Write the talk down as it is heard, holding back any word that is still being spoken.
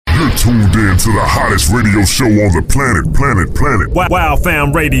tuned in to the hottest radio show on the planet. Wow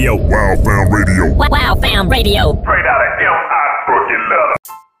Fam Radio. Wow Fam Radio. Wow Fam Radio. Straight out of M.I. Crooked Letter.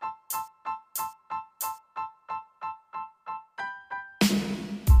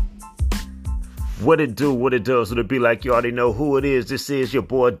 What it do, what it does, what it be like, you already know who it is. This is your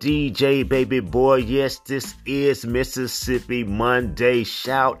boy DJ Baby Boy. Yes, this is Mississippi Monday.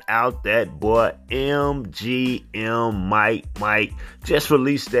 Shout out that boy MGM Mike. Just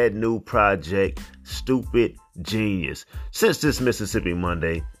released that new project, Stupid Genius. Since this Mississippi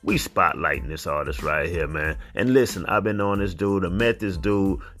Monday, we spotlighting this artist right here, man. And listen, I've been on this dude, I met this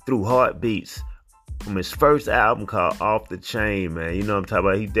dude through Heartbeats. From his first album called Off the Chain, man. You know what I'm talking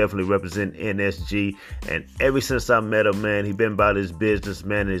about? He definitely represents NSG. And ever since I met him, man, he been about his business,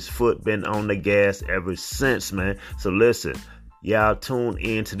 man. His foot been on the gas ever since, man. So listen, y'all tune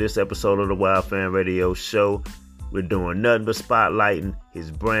in to this episode of the Wow Fam Radio Show. We're doing nothing but spotlighting his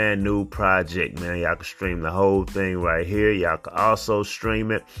brand new project, man. Y'all can stream the whole thing right here. Y'all can also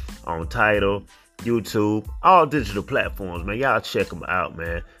stream it on Tidal, YouTube, all digital platforms, man. Y'all check them out,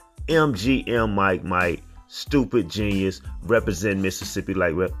 man. MGM Mike, Stupid Genius, represent Mississippi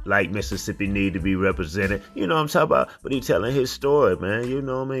like Mississippi need to be represented. You know what I'm talking about? But he telling his story, man. You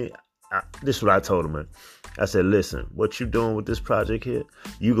know what I mean? This is what I told him, man. I said, listen, what you doing with this project here,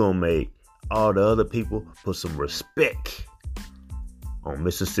 you gonna make all the other people put some respect on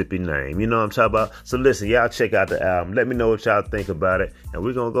Mississippi name. You know what I'm talking about? So listen, y'all check out the album. Let me know what y'all think about it. And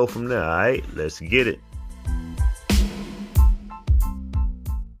we're gonna go from there, all right? Let's get it.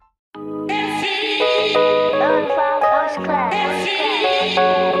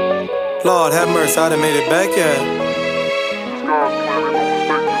 Lord have mercy, I done made it back yet.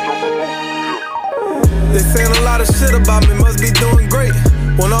 They saying a lot of shit about me, must be doing great.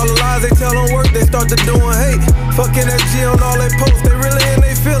 When all the lies they tell don't work, they start to doing hate. Fucking SG on all they posts, they really in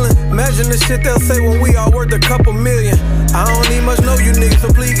they feeling. Imagine the shit they'll say when we all worth a couple million. I don't need much know you niggas,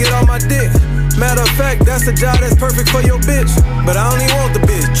 so please get on my dick. Matter of fact, that's a job that's perfect for your bitch. But I don't even want the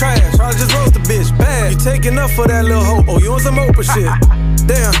bitch, trash, I just roast the bitch, bad. You taking up for that little hoe, oh you on some open shit.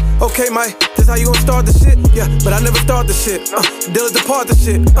 Damn, okay Mike, this how you gon' start the shit? Yeah, but I never start the shit, dealers depart the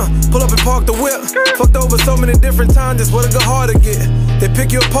shit, pull up and park the whip. Fucked over so many different times, this what'll go hard to get. They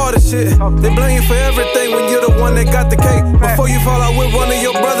pick you apart and shit, they blame you for everything when you're the one that got the cake. Before you fall out with one of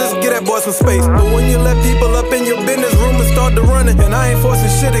your brothers, get that boy some space. But when you let people up in your business, rumors start to running. And I ain't forcing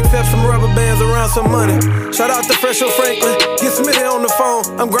shit except some rubber bands around some money. Shout out to Fresh Franklin, get Smitty on the phone.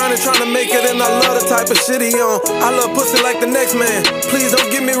 I'm grinding trying to make it and I love the type of shit he on. I love pussy like the next man, please don't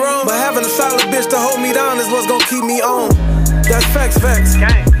get me wrong, but having a solid bitch to hold me down is what's gonna keep me on. That's facts.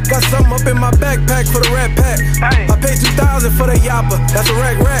 Got something up in my backpack for the Rat Pack. I paid $2,000 for the yapper, that's a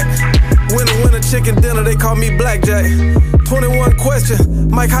rack. Winner chicken dinner, they call me Blackjack. 21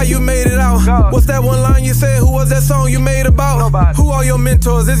 question, Mike, how you made it out? What's that one line you said? Who was that song you made about? Nobody. Who are your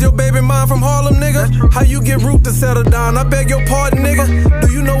mentors? Is your baby mom from Harlem, nigga? How you get Root to settle down? I beg your pardon, nigga.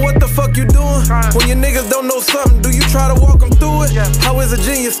 Do you know what the fuck you doing? When your niggas don't know something, do you try to walk them through it? How is a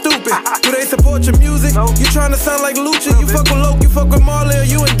genius stupid? Do they support your music? You trying to sound like Lucha? You fuck with Loke, you fuck with Marley, or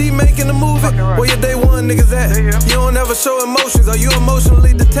you and D making a movie? Where your day one niggas at? You don't ever show emotions, are you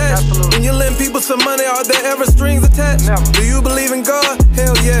emotionally detached? When you lend people some money, are there ever strings attached? Do you believe in God?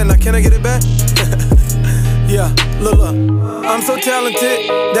 Hell yeah, now can I get it back? Yeah, look, I'm so talented.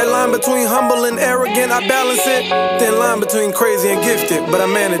 That line between humble and arrogant, I balance it. Thin line between crazy and gifted, but I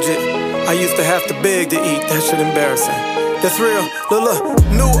manage it. I used to have to beg to eat, that shit embarrassing. That's real, look,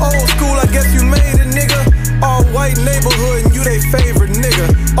 new old school, I guess you made it, nigga. All white neighborhood and you they favorite nigga.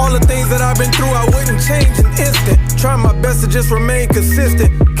 All the things that I've been through I wouldn't change an instant. Try my best to just remain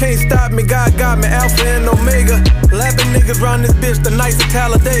consistent. Can't stop me, God got me, Alpha and Omega. Lapping niggas round this bitch, the nice of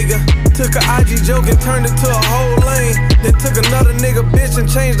Talladega. Took a IG joke and turned it to a whole lane. Then took another nigga bitch and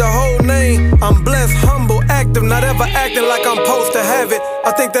changed the whole name. I'm blessed, humble, active, not ever acting like I'm supposed to have it.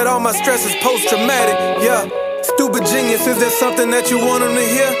 I think that all my stress is post-traumatic, yeah. Stupid genius, is there something that you want them to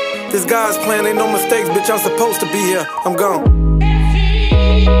hear? This God's plan, ain't no mistakes, bitch, I'm supposed to be here. I'm gone.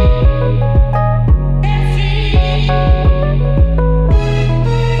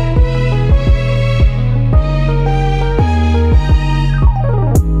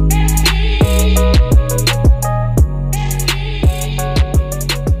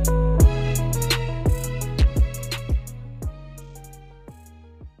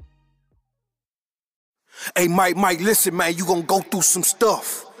 Hey, Mike, listen, man, you gon' go through some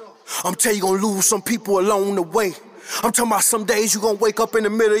stuff. I'm telling you, gonna lose some people along the way. I'm talking about some days you gonna wake up in the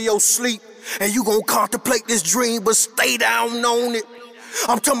middle of your sleep and you gonna contemplate this dream, but stay down on it.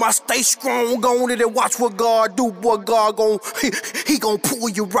 I'm talking about stay strong on it and watch what God do. Boy, God he gon' pull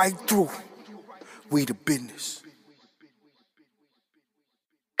you right through. We the business.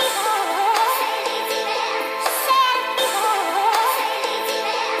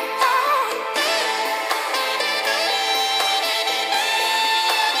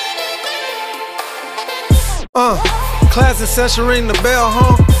 Class in session, ring the bell,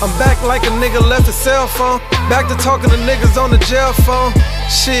 I'm back like a nigga left his cell phone. Back to talking to niggas on the jail phone.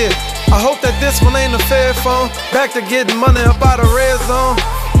 Shit, I hope that this one ain't a fair phone. Back to getting money up out of red zone.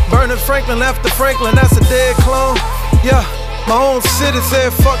 Burning Franklin after Franklin, that's a dead clone. Yeah, my own city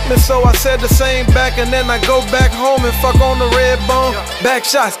said fuck me, so I said the same back. And then I go back home and fuck on the red bone. Back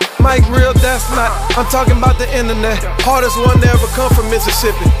shots, Mike Real, that's not. I'm talking about the internet. Hardest one to ever come from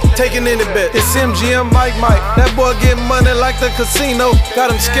Mississippi. Taking any bet. It's MGM Mike. That boy getting money like the casino. Got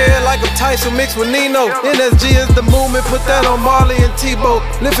him scared like I'm Tyson mixed with Nino. NSG is the movement, put that on Marley and Tebow.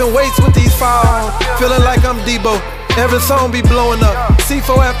 Lifting weights with these firearms, feeling like I'm Debo. Every song be blowing up.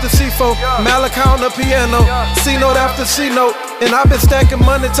 C4 after C4, Malachi on the piano. C note after C note. And I've been stacking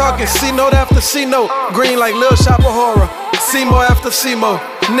money talking C note after C note. Green like Lil Shop of Horror. C-Mo after C-Mo.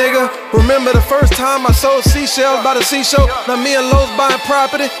 Nigga, remember the first time I sold seashells by the seashore? Now me and Lowe's buying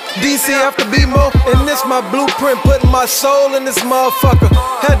property, DC after B-Mo. And this my blueprint, putting my soul in this motherfucker.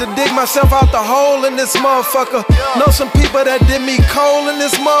 Had to dig myself out the hole in this motherfucker. Know some people that did me cold in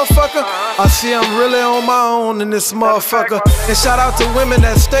this motherfucker. I see I'm really on my own in this motherfucker. And shout out to women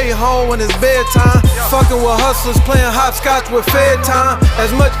that stay home when it's bedtime. Fucking with hustlers, playing hopscotch with fed time.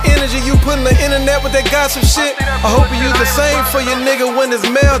 As much energy you put in the internet with that gossip shit, I hope you use the same for your nigga when it's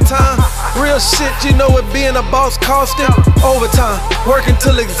mail time. Real shit, you know it being a boss costing. Overtime, working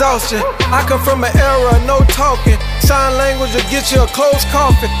till exhaustion. I come from an era of no talking. Sign language will get you a close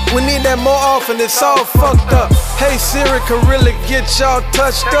coffin. We need that more often, it's all fucked up. Hey Siri could really get y'all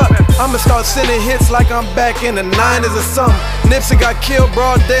touched up. I'ma start sending hits like I'm back in the 90s or something. Nipsey got killed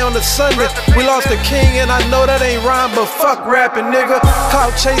broad day on the Sunday. We lost a king and I know that ain't rhyme, but fuck rapping, nigga.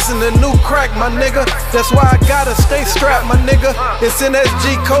 Clout chasing the new crack, my nigga. That's why I gotta stay strapped, my nigga. It's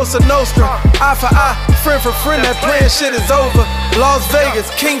NSG, Cosa Nostra. Eye for eye, friend for friend, that playing shit is over. Las Vegas,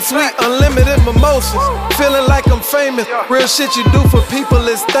 King Sweet, unlimited mimosas. Feeling like I'm famous. Real shit you do for people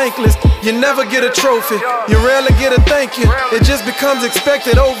is thankless. You never get a trophy, you rarely get a thank you. It just becomes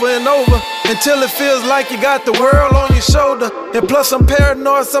expected over and over, until it feels like you got the world on your shoulder. And plus I'm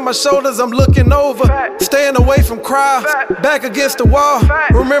paranoid, on my shoulders I'm looking over. Staying away from crowds, back against the wall.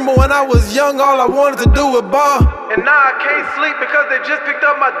 Remember when I was young, all I wanted to do was ball. And now I can't sleep because they just picked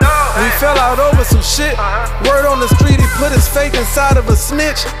up my dog. We fell out over some shit. Word on the street, he put his faith inside of a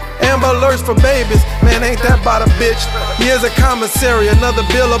snitch. Amber alerts for babies, man, ain't that about a bitch. Here's a commissary, another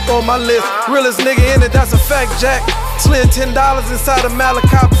bill up on my list. Realest nigga in it, that's a fact, Jack. Slid $10 inside a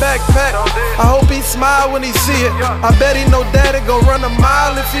Malachi backpack. I hope he smile when he see it. I bet he know daddy gon' run a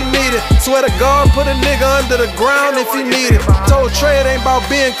mile if he need it. Swear to God, put a nigga under the ground if he need it. Told Trey it ain't about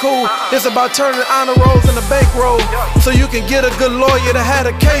being cool, it's about turning honor rolls in the bankroll. So you can get a good lawyer to have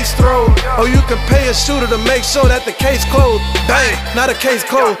a case thrown, or you can pay a shooter to make sure that the case closed. Bang, not a case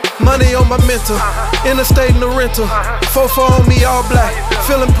closed. Money on my mental, interstate in the rental. 4-4 on me all black,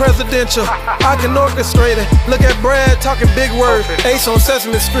 feeling presidential. I can orchestrate it. Look at Brad talking big words. Ace on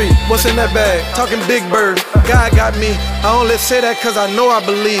Sesame Street, what's in that bag? Talking big bird. God got me, I only say that cause I know I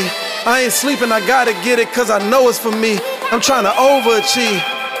believe. I ain't sleeping, I gotta get it cause I know it's for me. I'm trying to overachieve,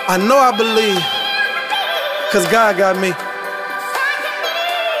 I know I believe, cause God got me.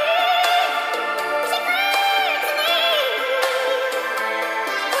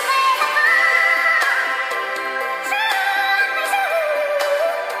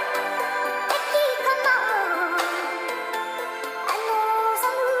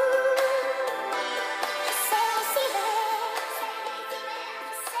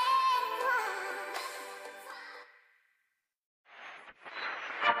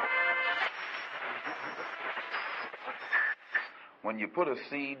 When you put a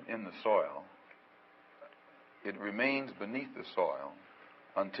seed in the soil, it remains beneath the soil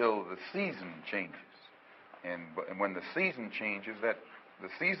until the season changes. And when the season changes, that the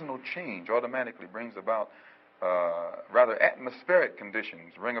seasonal change automatically brings about rather atmospheric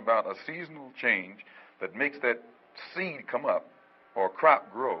conditions, bring about a seasonal change that makes that seed come up or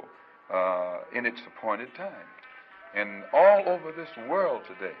crop grow in its appointed time. And all over this world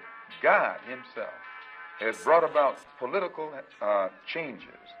today, God himself has brought about political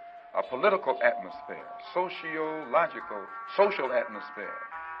changes, a political atmosphere, sociological, social atmosphere,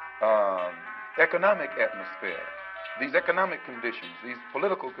 economic atmosphere. These economic conditions, these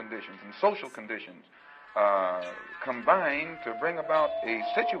political conditions and social conditions combine to bring about a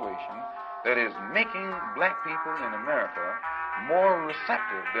situation that is making black people in America more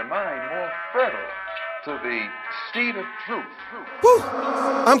receptive, their mind more fertile to the seed of truth. Woo.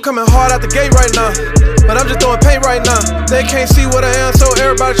 I'm coming hard out the gate right now, but I'm just throwing paint right now. They can't see what I am, so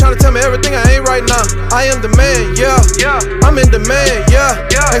everybody trying to tell me everything I ain't right now. I am the man, yeah. I'm in demand, yeah.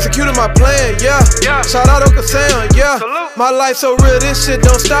 Executing my plan, yeah. Shout out Uncle Sam, yeah. My life so real, this shit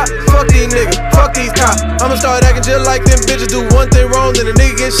don't stop. Fuck these niggas, fuck these cops. I'ma start acting just like them bitches. Do one thing wrong, then the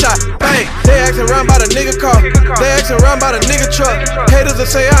nigga get shot. Bang, they asking around by the nigga car. They asking around by the nigga truck. Haters will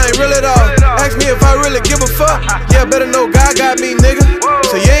say I ain't real at all. Ask me if I really give a fuck. Yeah, better know God got me, nigga.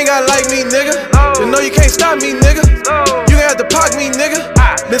 So you ain't gotta like me, nigga. To know you can't stop me, nigga. You gon' have to pock me, nigga.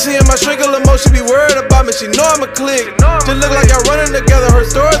 Been seeing my shrinkle emotion, be worried about me. She know I'm a click. Just look like y'all running together. Her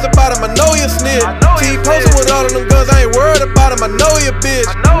stories about him, I know you snitch. See, he posting with all of them guns, I ain't worried about him. I know you bitch.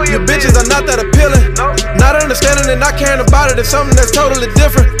 You bitches are not that appealing. Not understanding and not caring about it is something that's totally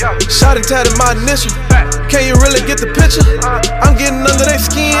different. Shot and tatted my initial. Can you really get the picture? I'm getting under their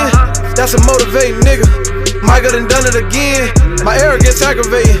skin. That's a motivating nigga. Michael done it again. My arrogance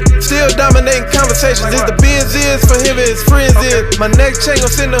aggravating. Still dominating conversations. Is the Benz is for him and his friends is. My next chain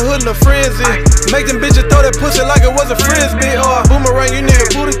gon' send the hood and the friends in. Make them bitches throw that pussy like it was a frisbee or a boomerang. You nigga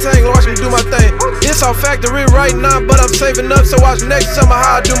booty tank, watch me do my thing. It's all factory right now, but I'm saving up, so watch next summer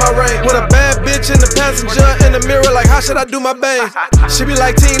how I do my rain. With a bad bitch in the passenger in the mirror, like how should I do my bang? She be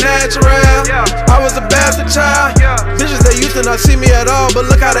like teen natural. I was a bastard child. Bitches they used to not see me at all, but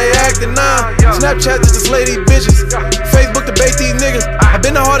look how they acting now. Snapchat just to slay these bitches. Facebook to bait these niggas. I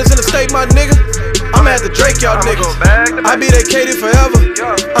been the hardest in the state, my nigga. I'ma have to Drake y'all niggas. I be that Katie forever.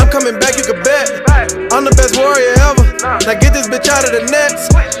 I'm coming back, you can bet. I'm the best warrior ever. Now get this bitch out of the nets.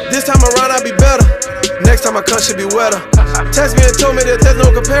 This time around I'll be better. Next time I come should be wetter. Text me and told me that there's no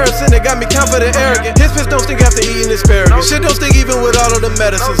comparison. It got me confident, arrogant. His piss don't stink after eating asparagus. Shit don't stink even with all of the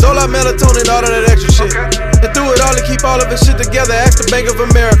medicines. All that melatonin, all of that extra shit. And through it all to keep all of his shit together, ask the Bank of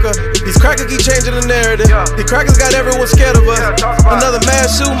America. These crackers keep changing the narrative. These crackers got everyone scared of us. Another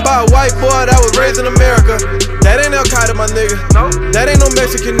mass shooting by a white boy that was raised in America. That ain't Al-Qaeda, my nigga. That ain't no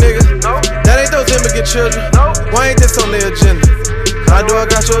Mexican nigga. That ain't those immigrant children. Why ain't this on their agenda? How do I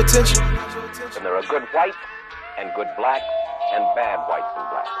got your attention? And there are good white and good black and bad whites and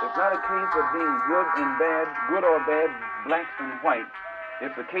blacks. It's not a case of being good and bad, good or bad, blacks and white.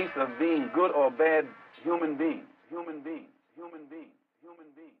 It's a case of being good or bad human beings. Human beings. Human beings. Human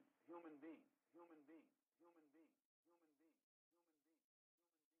beings. Human beings. Human beings. Human beings.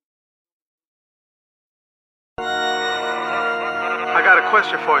 I got a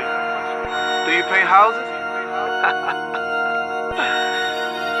question for you. Do you paint houses?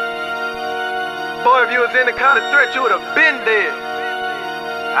 Boy, if you was any kind of threat, you would have been dead.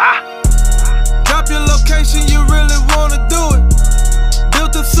 Drop your location, you really wanna do it.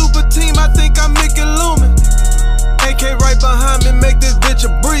 Built a super team, I think I'm Mickey Lumen. AK right behind me, make this bitch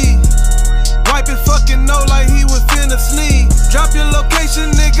a breeze. Wipe his fucking nose like he was finna sneeze. Drop your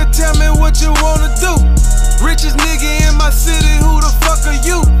location, nigga, tell me what you wanna do. Richest nigga in my city, who the fuck are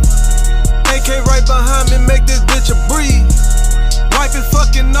you? AK right behind me, make this bitch a breeze. Wipe his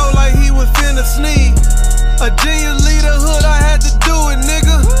fucking nose like he was finna sneeze. A genius leader hood, I had to do it,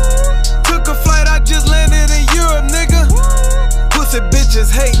 nigga. Took a flight, I just landed in Europe, nigga. Pussy bitches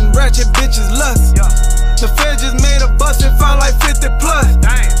hating, ratchet bitches lust. The Fed just made a bust and found like 50 plus.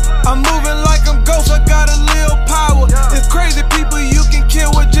 I'm moving like I'm ghost, I got a little power. It's crazy people you can kill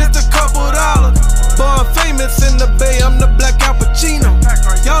with just a couple dollars. But I'm famous in the Bay, I'm the Black Al Pacino.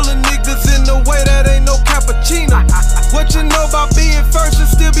 Y'all the niggas in the way, that ain't no cappuccino. What you know about being first and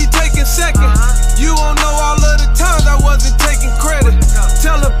still be taking second? You don't know all of the times I wasn't taking credit.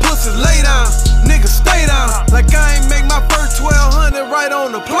 Tell the pussies lay down, niggas stay down. Like I ain't make my first 1200 right on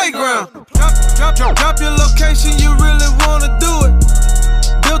the playground. Drop your location, you really wanna do it.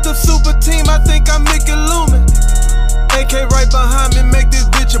 Built a super team, I think I'm Mickey Lumen. AK right behind me, make this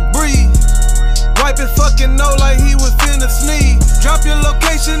bitch a breeze. Wipe his fucking nose like he was finna sneeze. Drop your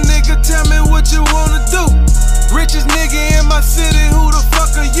location, nigga, tell me what you wanna do. Richest nigga in my city, who the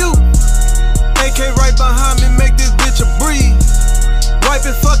fuck are you? AK right behind me, make this bitch a breeze. Wipe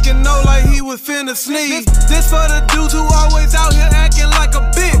his fucking nose like he was finna sneeze. This for the dudes who always out here acting like a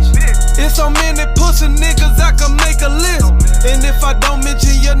bitch. It's so many pussy niggas, I can make a list. And if I don't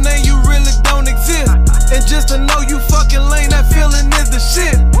mention your name, you really don't exist. And just to know you fucking lame, that feeling is the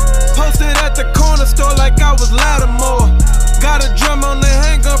shit. Posted at the corner store like I was Lattimore. Got a drum on the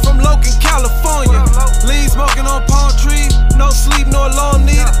handgun from Logan, California. Lean smoking on palm trees, no sleep, no alarm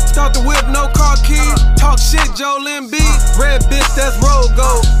needed. Start the whip, no car keys. Talk shit, Joel Embiid. Red bitch, that's road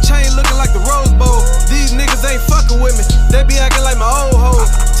gold. Chain looking like the Rose Bowl. These acting like my old hoe.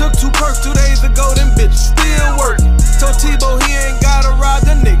 Took 2 perks 2 days ago, them bitches still working. Told Tebow he ain't gotta ride,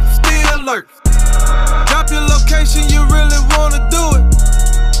 the nigga still lurking. Drop your location, you really wanna do it.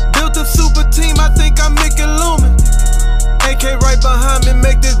 Built a super team, I think I'm Mickey Lumen. AK right behind me,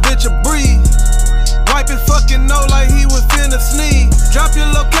 make this bitch a breeze. Wipe his fucking nose like he was finna sneeze. Drop your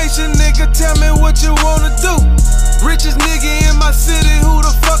location, nigga, tell me what you wanna do. Richest nigga in my city, who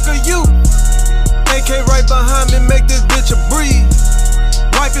the fuck are you? AK right behind me, make this bitch a breeze.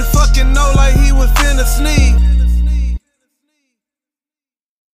 Wipe his fucking nose like he was finna sneeze.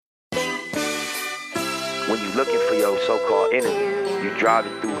 When you looking for your so-called enemy, you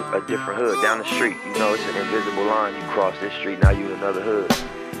driving through a different hood, down the street. You know it's an invisible line. You cross this street, now you in another hood.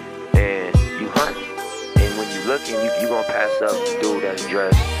 And you hunting. And when you looking, you gonna pass up a dude that's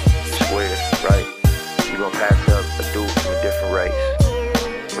dressed square, right? You gonna pass up a dude from a different race.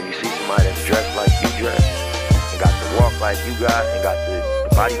 When you see somebody that's dressed like you dress, and got the walk like you got, and got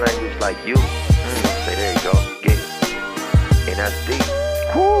the body language like you gonna say, there you go, get it. And that's deep.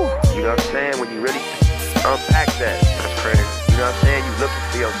 Woo! You know what I'm saying? When you really unpack that, that's crazy. You know what I'm saying? You looking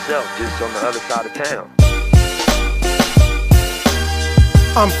for yourself just on the other side of town.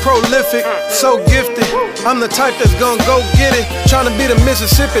 I'm prolific, so gifted. I'm the type that's gonna go get it. Tryna be the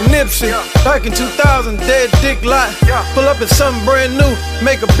Mississippi Nipsey. Back in 2000, dead dick lot. Pull up in something brand new,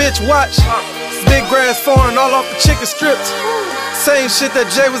 make a bitch watch. Big grass foreign all off the chicken strips. Same shit that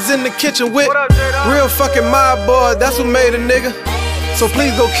Jay was in the kitchen with. Real fucking mob boy, that's what made a nigga. So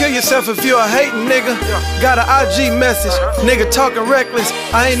please go kill yourself if you're a hating nigga. Got an IG message, nigga talking reckless.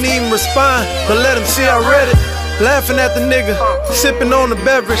 I ain't even respond, but let him see I read it. Laughing at the nigga, sipping on the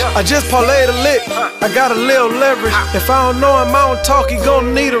beverage. I just parlayed a lick, I got a little leverage. If I don't know him, I don't talk, he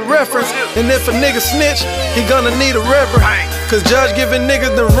gonna need a reference. And if a nigga snitch, he gonna need a reverend. Cause Judge giving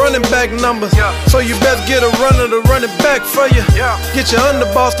niggas the running back numbers. So you best get a runner to run it back for you. Get your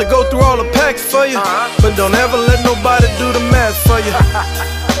underboss to go through all the packs for you. But don't ever let nobody do the math for you.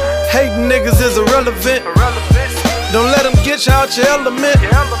 Hating niggas is irrelevant. Don't let them get you out your element.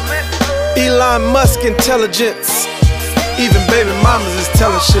 Elon Musk intelligence. Even baby mamas is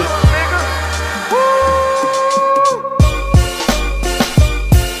telling shit.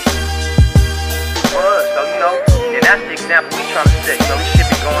 So you know, and that's the example we trying to set. You know, this shit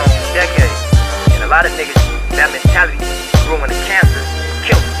been going on for decades. And a lot of niggas, that mentality grew into cancer,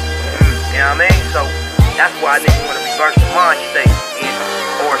 killed them. You know what I mean? So that's why niggas want to reverse the mind state in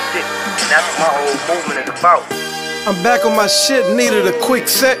or city. And that's what my whole movement is about. I'm back on my shit, needed a quick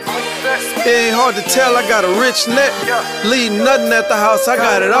set. It ain't hard to tell, I got a rich net. Leave nothing at the house, I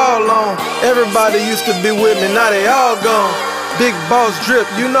got it all on. Everybody used to be with me, now they all gone. Big boss drip,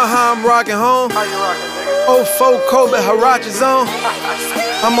 you know how I'm rocking home. 04 Kobe Huaraches on.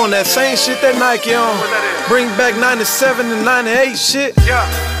 I'm on that same shit that Nike on. Bring back 97 and 98 shit.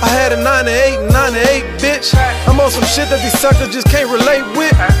 I had a 98 and 98, bitch. I'm on some shit that these suckers just can't relate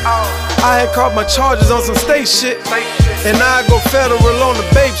with. I had caught my charges on some state shit. And now I go federal on the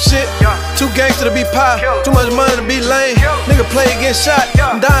babe shit. Too gangster to be pie, too much money to be lame. Nigga play get shot,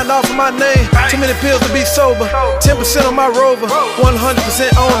 I'm dying off of my name. Too many pills to be sober, 10% on my Rover, 100%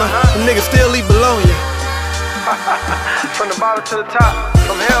 owner. The nigga still eat Bologna. From the bottom to the top,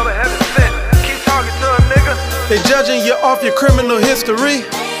 from hell to heaven sent. Keep talking to a nigga. They judging you off your criminal history,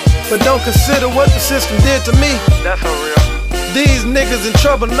 but don't consider what the system did to me. That's so real. These niggas in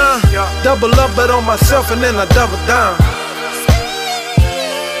trouble now. Double up, but on myself, and then I double down.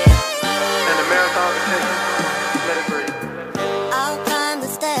 And the marathon continues. Let it breathe. I'll climb the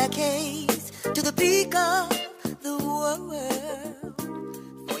staircase to the peak of the world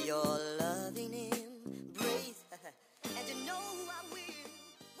for your loving embrace, and you know I will.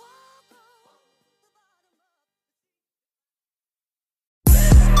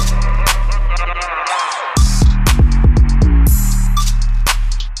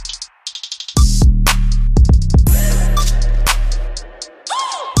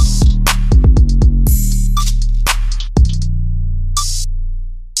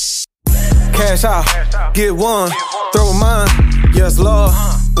 Cash out, get one, throw a mine, yes Lord.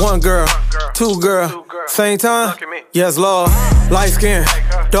 One girl, two girl, same time, yes Lord. Light skin,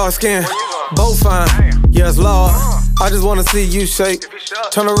 dark skin, both fine, yes Lord. I just wanna see you shake.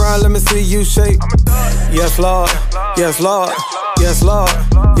 Turn around, let me see you shake. Yes Lord, yes Lord, yes Lord,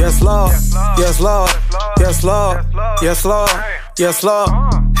 yes Lord, yes Lord, yes Lord, yes Lord, yes Lord.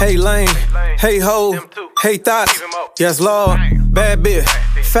 Hey lane, hey ho, hey thoughts, yes Lord. Bad bitch,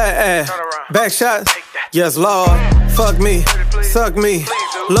 fat ass, back shots, yes Lord. Fuck me, suck me,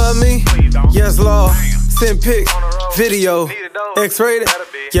 love me, yes Lord. Send pics, video, X-rated,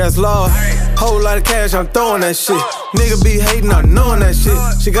 yes Lord. Whole lot of cash, I'm throwing that shit. Nigga be hating, I'm knowing that shit.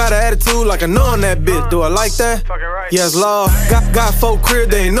 She got an attitude like I know I'm that bitch. Do I like that? Yes, Lord. Got 4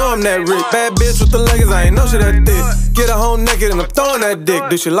 crib, they ain't know I'm that rich. Bad bitch with the leggings, I ain't know she that thick. Get her home naked and I'm throwing that dick.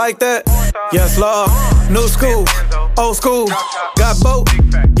 Do she like that? Yes, Lord. New school, old school. Got both.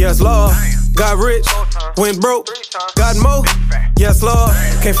 Yes, Lord. Got rich, went broke. Got more. Yes, Lord.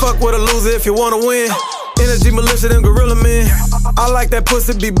 Can't fuck with a loser if you wanna win. Energy militia, them gorilla men. I like that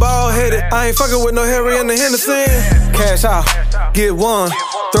pussy, be bald headed. I ain't fucking with no Harry and the Henderson. Cash out, get one,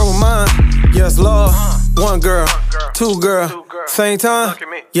 throw mine. Yes, Lord. 1 girl, 2 girl, same time.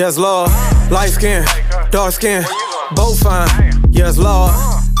 Yes, Lord. Light skin, dark skin, both fine. Yes, Lord.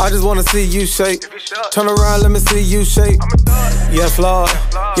 I just wanna see you shake. Turn around, let me see you shake. Yes, Lord.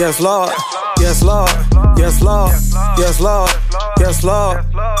 Yes, Lord. Yes, Lord. Yes, Lord. Yes, Lord. Yes, Lord.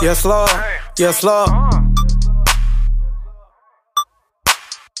 Yes, Lord. Yes, Lord.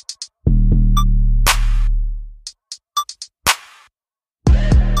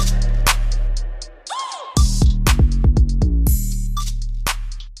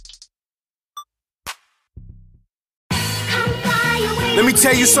 Let me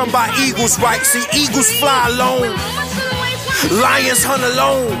tell you something about eagles, right? See, eagles fly alone. Lions hunt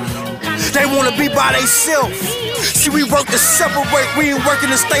alone. They wanna be by themselves. See, we work to separate, we ain't working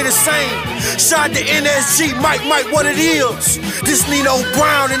to stay the same. Shout to NSG, Mike, what it is. This Nino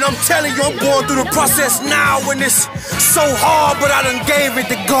Brown, and I'm telling you, I'm going through the process now, and it's so hard, but I done gave it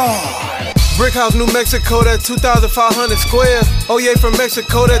to God. Brick House, New Mexico, that 2,500 squares. Oh yeah, from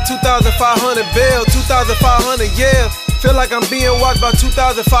Mexico, that 2,500 bell, 2,500, yeah. Feel like I'm being watched by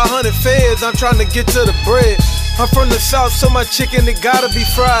 2,500 feds. I'm trying to get to the bread. I'm from the south, so my chicken, it gotta be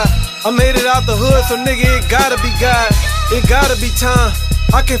fried. I made it out the hood, so nigga, it gotta be God. It gotta be time.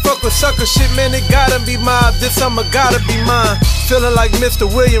 I can't fuck with sucker shit, man, it gotta be mine. This summer gotta be mine. Feeling like Mr.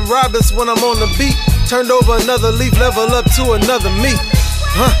 William Roberts when I'm on the beat. Turned over another leaf, level up to another me.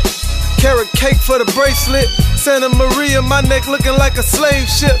 Carrot cake for the bracelet. Santa Maria, my neck looking like a slave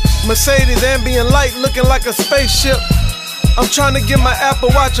ship. Mercedes ambient light looking like a spaceship. I'm trying to get my Apple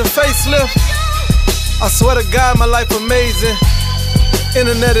Watch a facelift. I swear to God, my life amazing.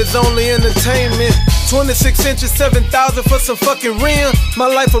 Internet is only entertainment. 26 inches, 7,000 for some fucking rim. My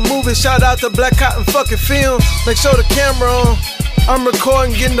life a movie, shout out to Black Cotton fucking film. Make sure the camera on. I'm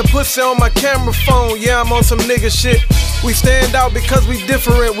recording, getting the pussy on my camera phone. Yeah, I'm on some nigga shit. We stand out because we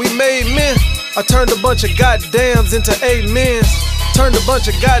different, we made men. I turned a bunch of goddams into amens. Turned a bunch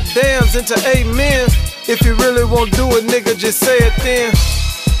of goddams into amens. If you really won't do it, nigga, just say it then.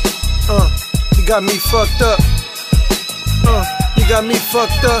 You got me fucked up. You got me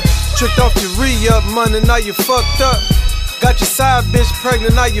fucked up. Tricked off your re-up money, now you fucked up. Got your side bitch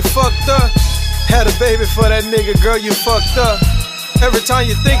pregnant, now you fucked up. Had a baby for that nigga, girl, you fucked up. Every time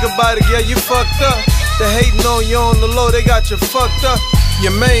you think about it, yeah, you fucked up. They hating on you on the low, they got you fucked up.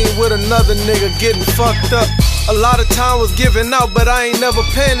 Your main with another nigga getting fucked up. A lot of time was given out, but I ain't never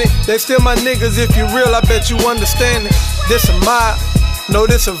panicked. They still my niggas, if you real, I bet you understand it. This a mob, no,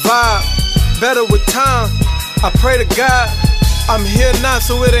 this a vibe. Better with time, I pray to God. I'm here now,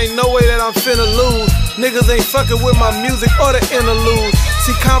 so it ain't no way that I'm finna lose. Niggas ain't fucking with my music or the interludes.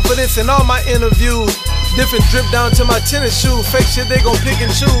 See confidence in all my interviews. Different drip down to my tennis shoes. Fake shit, they gon' pick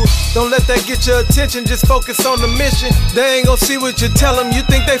and choose. Don't let that get your attention, just focus on the mission. They ain't gon' see what you tell them, you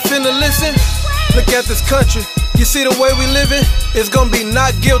think they finna listen? Look at this country, you see the way we living? It's gonna be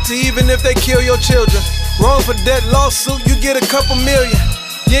not guilty even if they kill your children. Wrong for debt lawsuit, you get a couple million.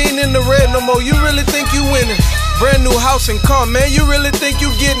 You ain't in the red no more, you really think you winning. Brand new house and car, man, you really think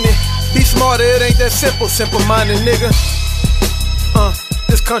you getting it. Be smarter, it ain't that simple, simple-minded nigga.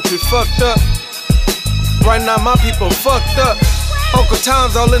 This country fucked up. Right now my people fucked up. Uncle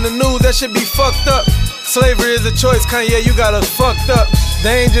Tom's all in the news, that shit be fucked up. Slavery is a choice, Kanye, you got us fucked up.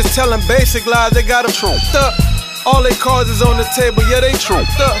 They ain't just telling basic lies, they got us trumped up. All they cards is on the table, yeah, they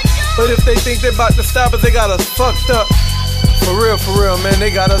trumped up. But if they think they about to stop us, they got us fucked up. For real, man,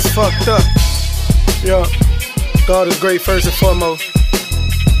 they got us fucked up. Yeah, God is great first and foremost.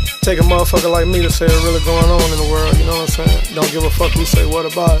 Take a motherfucker like me to say what's really going on in the world, you know what I'm saying? Don't give a fuck who say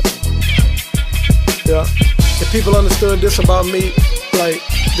what about it. Yeah, if people understood this about me, like,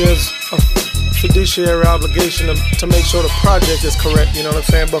 there's a fiduciary obligation to make sure the project is correct, you know what I'm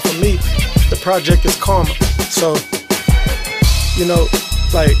saying? But for me, the project is karma. So, you know,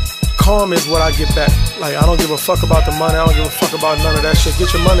 like, karma is what I get back. Like, I don't give a fuck about the money, I don't give a fuck about none of that shit.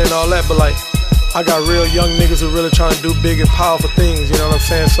 Get your money and all that, but like, I got real young niggas who really trying to do big and powerful things, you know what I'm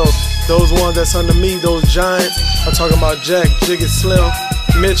saying? So, those ones that's under me, those giants, I'm talking about Jack, Jiggy, Slim,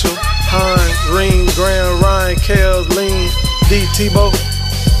 Mitchell, Hines, Ring, Graham, Ryan, Kels, Lean, D, Tebow.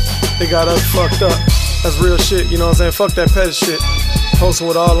 They got us fucked up. That's real shit, you know what I'm saying? Fuck that petty shit. Posting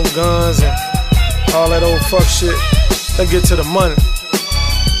with all them guns and all that old fuck shit. Let's get to the money.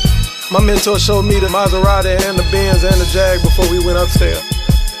 My mentor showed me the Maserati and the Benz and the Jag before we went upstairs.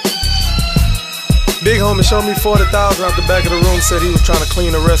 Big homie showed me 40,000 out the back of the room, said he was trying to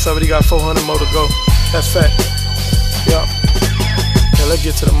clean the rest of it. He got 400 more to go. That's fact. Yeah. Yeah, let's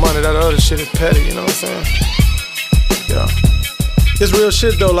get to the money. That other shit is petty, you know what I'm saying? Yeah. It's real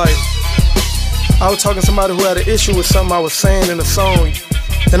shit though, like, I was talking to somebody who had an issue with something I was saying in the song.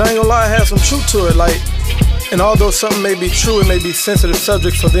 And I ain't gonna lie, I had some truth to it, like, and although something may be true, it may be sensitive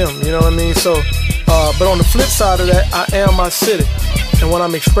subject for them, you know what I mean? So, but on the flip side of that, I am my city. And when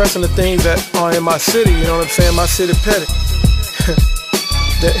I'm expressing the things that are in my city, you know what I'm saying? My city petty.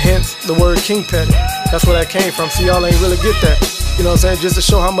 That, hence the word King Petty. That's where that came from. See, y'all ain't really get that. You know what I'm saying? Just to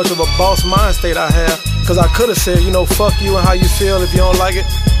show how much of a boss mind state I have. Cause I could have said, you know, fuck you and how you feel. If you don't like it,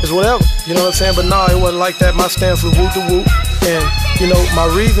 it's whatever. You know what I'm saying? But nah, it wasn't like that. My stance was whoop to whoop. And, you know, my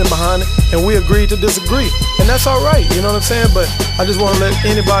reason behind it. And we agreed to disagree. And that's all right, you know what I'm saying? But I just want to let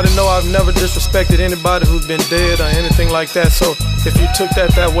anybody know I've never disrespected anybody who's been dead or anything like that. So if you took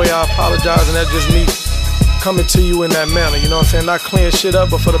that way, I apologize. And that's just me coming to you in that manner, you know what I'm saying? Not clearing shit up,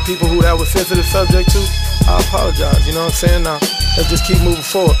 but for the people who that was sensitive subject to, I apologize, you know what I'm saying? Now, let's just keep moving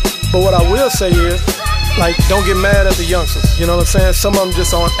forward. But what I will say is, like, don't get mad at the youngsters, you know what I'm saying? Some of them just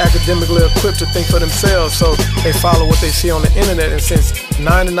aren't academically equipped to think for themselves, so they follow what they see on the internet, and since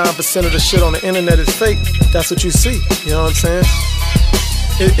 99% of the shit on the internet is fake, that's what you see, you know what I'm saying?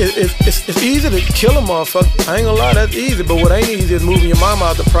 It's easy to kill a motherfucker. I ain't gonna lie, that's easy. But what ain't easy is moving your mama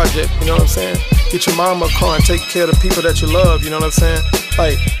out the project. You know what I'm saying? Get your mama a car and take care of the people that you love. You know what I'm saying?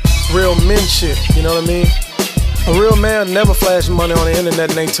 Like real men shit. You know what I mean? A real man never flashed money on the internet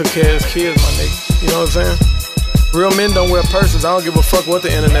and ain't took care of his kids, my nigga. You know what I'm saying? Real men don't wear purses. I don't give a fuck what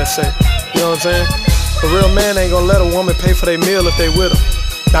the internet say. You know what I'm saying? A real man ain't gonna let a woman pay for their meal if they with him.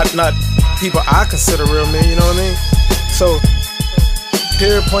 Not people I consider real men. You know what I mean? So.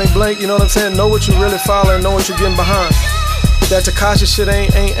 Period, point blank, you know what I'm saying? Know what you really following, know what you're getting behind. That Tekashi shit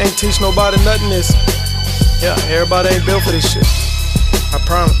ain't teach nobody nothing. This, yeah, everybody ain't built for this shit. I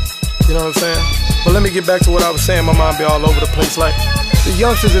promise. You know what I'm saying? But let me get back to what I was saying. My mind be all over the place. Like, the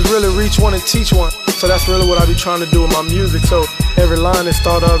youngsters is really reach one and teach one. So that's really what I be trying to do with my music. So every line is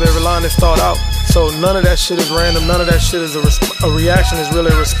thought of, every line is thought out. So none of that shit is random. None of that shit is a reaction, is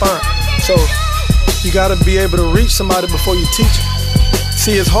really a response. So you gotta be able to reach somebody before you teach them.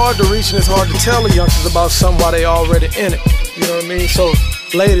 See, it's hard to reach and it's hard to tell the youngsters about something while they already in it. You know what I mean? So,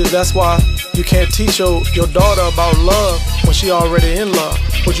 ladies, that's why you can't teach your daughter about love when she already in love.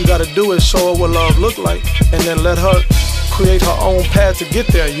 What you gotta do is show her what love look like and then let her create her own path to get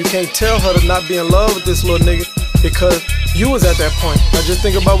there. You can't tell her to not be in love with this little nigga because you was at that point. Now just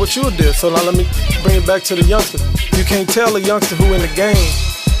think about what you did. So now let me bring it back to the youngster. You can't tell a youngster who in the game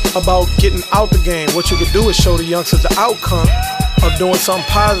about getting out the game. What you could do is show the youngsters the outcome of doing something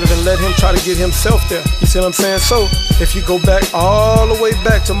positive and let him try to get himself there. You see what I'm saying? So if you go back all the way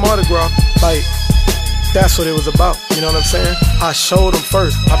back to Mardi Gras, like, that's what it was about. You know what I'm saying? I showed them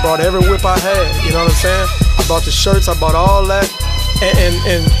first. I brought every whip I had. You know what I'm saying? I bought the shirts. I bought all that.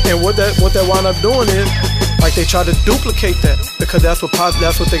 And what that wound up doing is, like, they try to duplicate that because that's what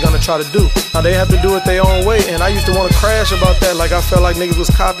they're gonna try to do. Now they have to do it their own way, and I used to want to crash about that. Like, I felt like niggas was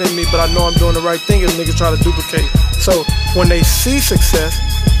copying me, but I know I'm doing the right thing if niggas try to duplicate. So when they see success,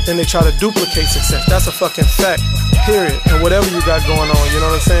 then they try to duplicate success. That's a fucking fact, period. And whatever you got going on, you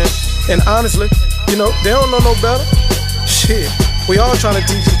know what I'm saying? And honestly, you know, they don't know no better. Shit, we all trying to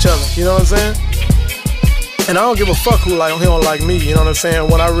teach each other, you know what I'm saying? And I don't give a fuck who don't like me, you know what I'm saying?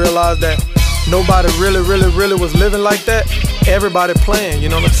 When I realized that nobody really was living like that, everybody playing, you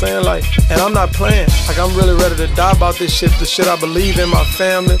know what I'm saying? Like, and I'm not playing. Like, I'm really ready to die about this shit, the shit I believe in, my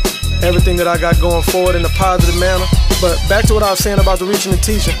family, everything that I got going forward in a positive manner. But back to what I was saying about the reaching and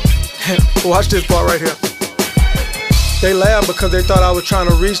teaching. Watch this part right here. They laughed because they thought I was trying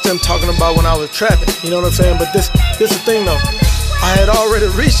to reach them, talking about when I was trapping, you know what I'm saying? But this the thing though. I had already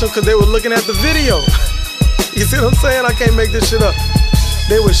reached them because they were looking at the video. You see what I'm saying? I can't make this shit up.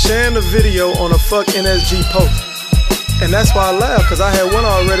 They were sharing the video on a fuck NSG post. And that's why I laughed, because I had one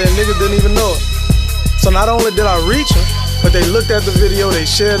already and niggas didn't even know it. So not only did I reach them, but they looked at the video, they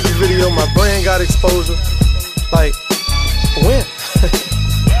shared the video, my brain got exposure. Like, win.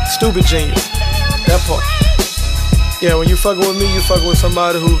 Stupid genius. That part. Yeah, when you fucking with me, you fucking with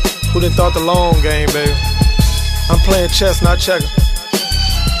somebody who done thought the long game, baby. I'm playing chess, not checker.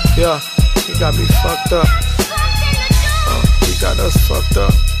 Yeah, you got me fucked up. Got us fucked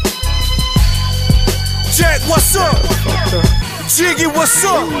up. Jack, what's up? Jiggy, what's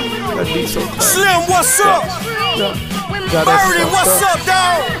up? Slim, what's up? Birdie, what's up,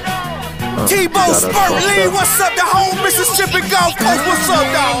 dog? T-Bo, Spurt Lee, what's up? The whole Mississippi Gulf Coast, what's up,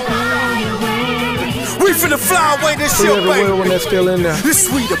 dog? We finna fly away this shit, baby. When that's still in there. This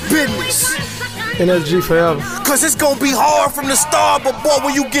we the business. NSG forever. Cause it's gonna be hard from the start, but boy,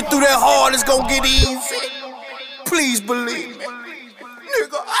 when you get through that hard, it's gonna get easy. Please believe me,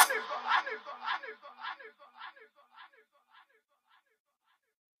 nigga.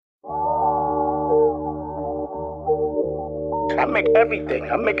 I make everything.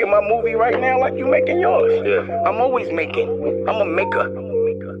 I'm making my movie right now like you making yours. Yeah. I'm always making. I'm a maker.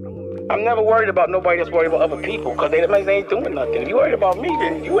 I'm never worried about nobody that's worried about other people, because they ain't doing nothing. If you worried about me,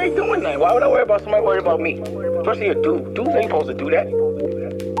 then you ain't doing nothing. Why would I worry about somebody worried about me? Especially a dude. Dudes ain't supposed to do that.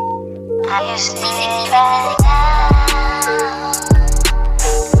 I used to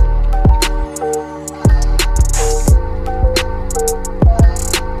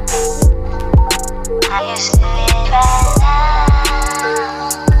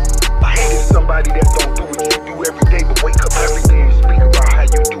I hated somebody that don't do what you do every day, but wake up every day and speak about how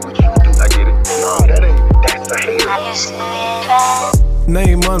you do what you do. I get it. No, that's a hater.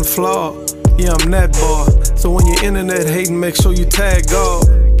 Name unflawed, yeah, I'm that boy. So when your internet hating, make sure you tag God.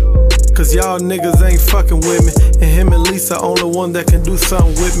 Cause y'all niggas ain't fucking with me, and him and Lisa only one that can do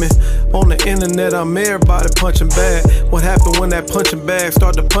something with me. On the internet, I'm everybody punching bag. What happened when that punching bag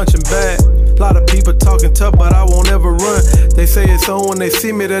started punching bag? Lot of people talking tough, but I won't ever run. They say it's on when they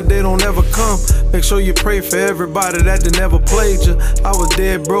see me that they don't ever come. Make sure you pray for everybody that they never played you. I was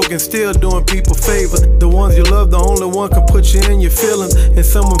dead broke and still doing people favors. The ones you love, the only one can put you in your feelings. And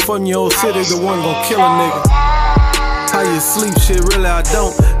someone from your old city, the one gon' kill a nigga. How you sleep, shit, really I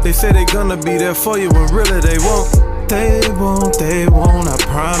don't. They say they gonna be there for you when really they won't. They won't, I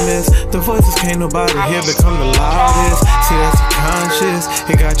promise. The voices can't nobody hear become the loudest. See, that's your conscience,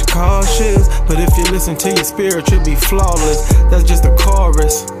 it got you cautious. But if you listen to your spirit, you'll be flawless. That's just a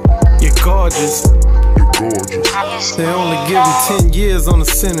chorus, you're gorgeous. They only give him 10 years on the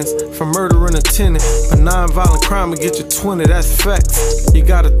sentence for murdering a tenant. A non-violent crime will get you 20, that's facts. You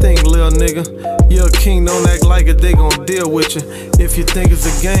gotta think, lil' nigga. You're a king, don't act like it, they gon' deal with you. If you think it's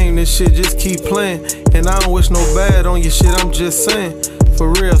a game, this shit just keep playing. And I don't wish no bad on your shit, I'm just saying. For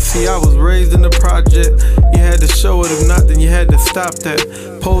real, see, I was raised in the project. You had to show it, if not, then you had to stop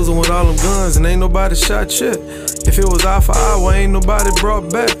that. Posing with all them guns and ain't nobody shot shit. If it was eye for eye, ain't nobody brought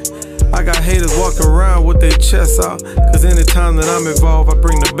back. I got haters walking around with their chests out. Cause anytime that I'm involved, I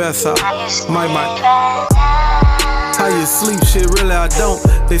bring the best out. Might. How you sleep, shit, really I don't.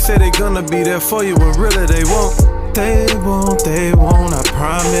 They say they gonna be there for you when really they won't. They won't, I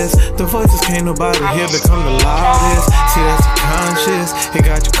promise. The voices can't nobody hear become the loudest. See, that's your conscience, it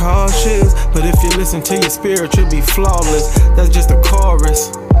got you cautious. But if you listen to your spirit, you'll be flawless. That's just a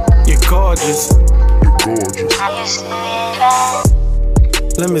chorus, you're gorgeous.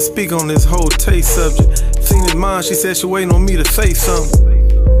 Let me speak on this whole taste subject. Seen his mind, she said she waiting on me to say something.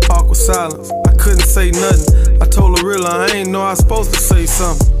 Awkward silence, I couldn't say nothing. I told her real, I ain't know I was supposed to say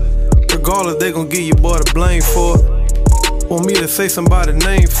something. Regardless, they gon' give you boy the blame for it. Want me to say somebody's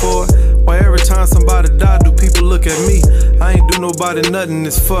name for it. Why every time somebody die, do people look at me? I ain't do nobody nothing,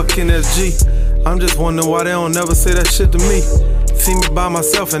 it's fucking SG. I'm just wondering why they don't never say that shit to me. See me by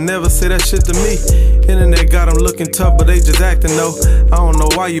myself and never say that shit to me. Internet got them looking tough, but they just acting though. I don't know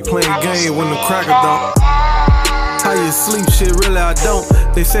why you playing game when the cracker don't. How you sleep, shit, really I don't.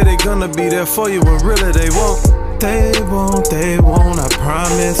 They say they gonna be there for you when really they won't. They won't, I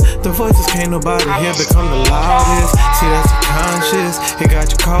promise. The voices can't nobody hear become the loudest. See, that's your conscience, it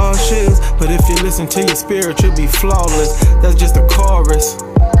got you cautious. But if you listen to your spirit, you'll be flawless. That's just a chorus,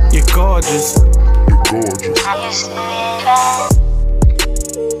 you're gorgeous.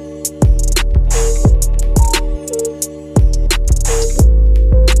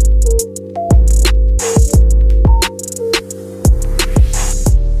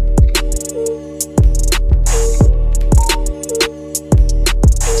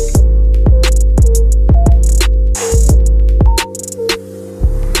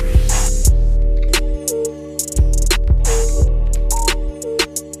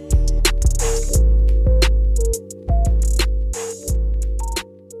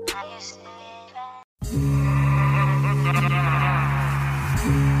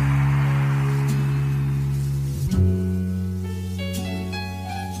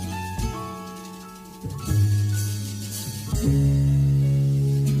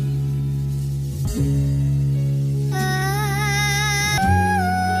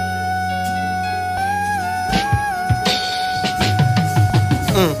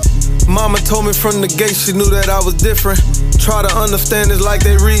 Mama told me from the gate she knew that I was different. try to understand it's like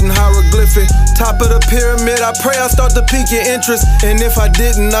they reading hieroglyphic. Top of the pyramid, I pray I start to pique your interest. And if I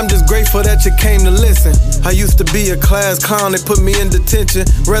didn't, I'm just grateful that you came to listen. I used to be a class clown, they put me in detention.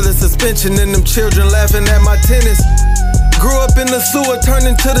 Rather suspension than them children laughing at my tennis. Grew up in the sewer, turned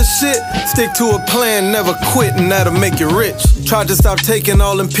into the shit. Stick to a plan, never quit, and that'll make you rich. Tried to stop taking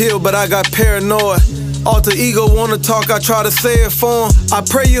all them pills, but I got paranoid. Alter ego wanna talk, I try to say it for him. I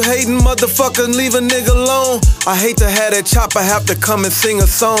pray you hating motherfucker, leave a nigga alone. I hate to have that chopper have to come and sing a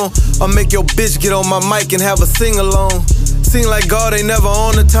song, or make your bitch get on my mic and have a sing-along. Seem like God ain't never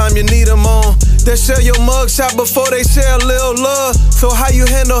on the time you need him on. They share your mugshot before they share a little love. So how you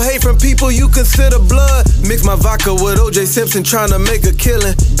handle hate from people you consider blood? Mix my vodka with O.J. Simpson trying to make a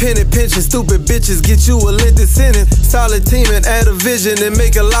killing. Penny pinching, stupid bitches get you a lengthy sentence. Solid team and add a vision and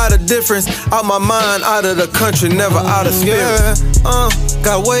make a lot of difference. Out my mind, out of the country, never out of spirit.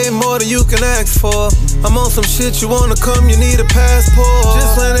 Got way more than you can ask for. I'm on some shit, you wanna come, you need a passport.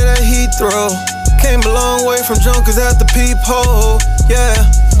 Just landed at Heathrow. Came a long way from junkers at the peephole. Yeah,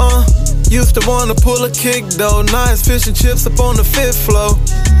 used to wanna pull a kick though. Nice fish and chips up on the 5th floor.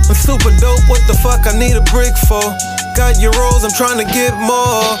 I'm super dope, what the fuck I need a brick for? Got euros, I'm trying to get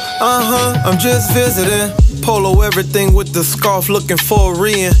more. I'm just visiting. Polo everything with the scarf, looking for a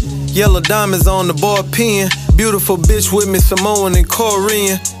Rian. Yellow diamonds on the board pen. Beautiful bitch with me, Samoan and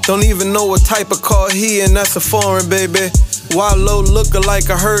Korean. Don't even know what type of car he in, that's a foreign baby. Wild low looking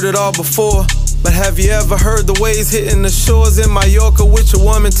like I heard it all before. But have you ever heard the waves hitting the shores in Mallorca with your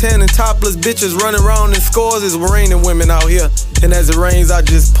woman tan and topless bitches running around in scores? It's raining women out here, and as it rains I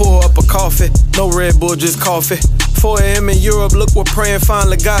just pour up a coffee. No Red Bull, just coffee. 4 a.m. in Europe, look what praying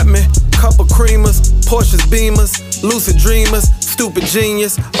finally got me. Couple creamers, Porsches, Beamers, lucid dreamers, stupid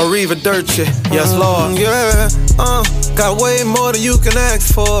genius, Arriva Dirty, yes Lord. Got way more than you can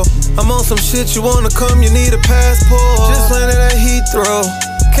ask for. I'm on some shit, you wanna come, you need a passport. Just landed at Heathrow.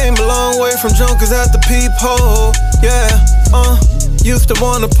 Came a long way from junkers at the peephole. Yeah, used to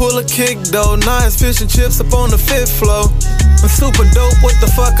wanna pull a kick though. Nice fish and chips up on the 5th floor. I'm super dope, what the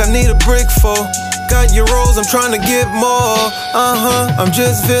fuck I need a brick for? Got euros, I'm trying to get more. I'm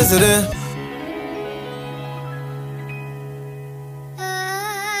just visiting.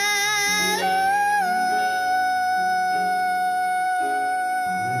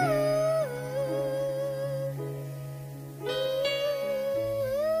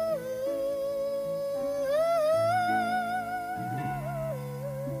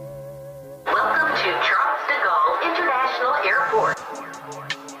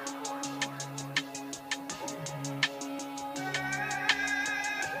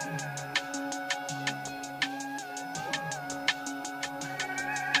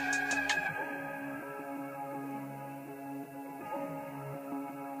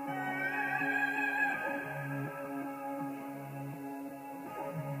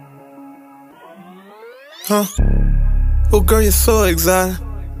 Oh girl, you're so exotic.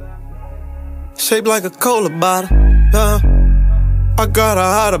 Shaped like a cola bottle. I got a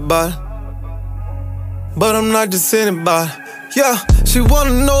hot about it, but I'm not just anybody. Yeah, she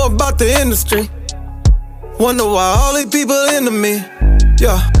wanna know about the industry. Wonder why all these people into me.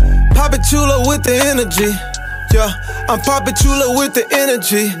 Yeah, Papa Chulo with the energy. Yeah, I'm Papa Chulo with the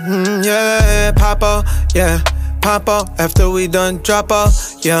energy. Yeah, Papa, yeah, Papa. After we done drop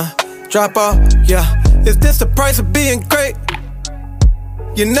off, yeah, drop off, yeah. Is this the price of being great?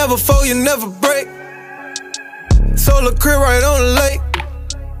 You never fall, you never break. Solar crib right on the lake.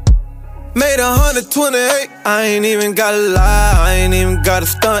 Made 128. I ain't even gotta lie, I ain't even gotta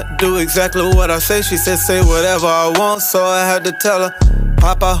stunt. Do exactly what I say. She said say whatever I want, so I had to tell her,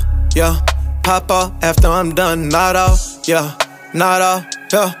 Papa, yeah, Papa. After I'm done, not off, yeah, not off,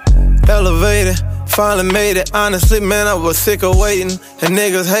 yeah. Elevated, finally made it. Honestly, man, I was sick of waiting and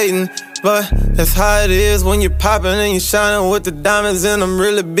niggas hating. But that's how it is when you're popping and you're shining with the diamonds. And I'm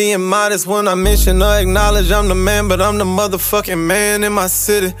really being modest when I mention or acknowledge I'm the man, but I'm the motherfucking man in my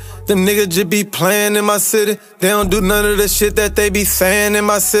city. Them niggas just be playing in my city. They don't do none of the shit that they be saying in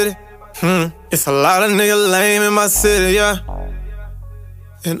my city. It's a lot of niggas lame in my city, yeah.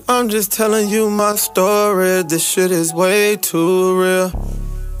 And I'm just telling you my story. This shit is way too real.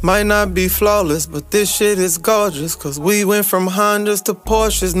 Might not be flawless, but this shit is gorgeous. Cause we went from Hondas to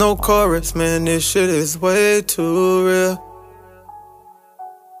Porsches, no chorus. Man, this shit is way too real.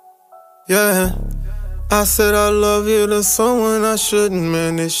 Yeah, I said I love you to someone I shouldn't.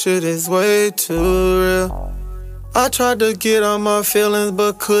 Man, this shit is way too real. I tried to get on my feelings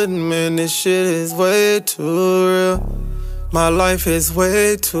but couldn't. Man, this shit is way too real. My life is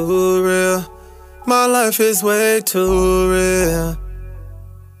way too real. My life is way too real.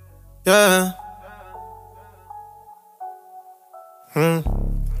 Yeah.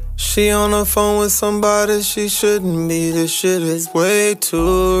 She on the phone with somebody she shouldn't be. This shit is way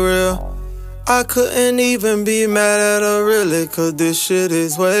too real. I couldn't even be mad at her really, cause this shit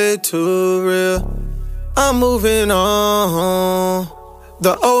is way too real. I'm moving on.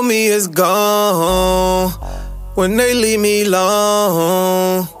 The old me is gone. When they leave me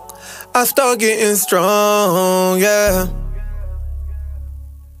alone, I start getting strong, yeah.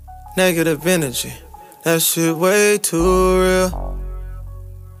 Negative energy, that shit way too real.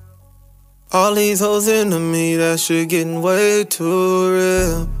 All these hoes into me, that shit getting way too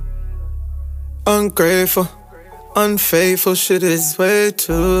real. Ungrateful, unfaithful, shit is way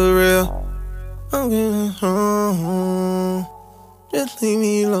too real. I'm getting home, just leave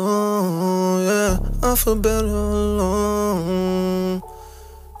me alone, yeah. I feel better alone.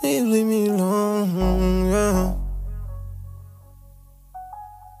 Please leave me alone, yeah.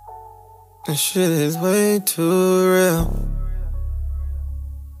 This shit is way too real.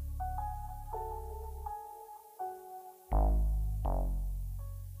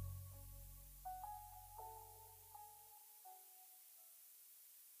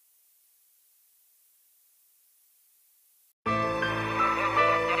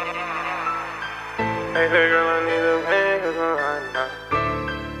 Hey, girl, I need a man, 'cause I'm hot now.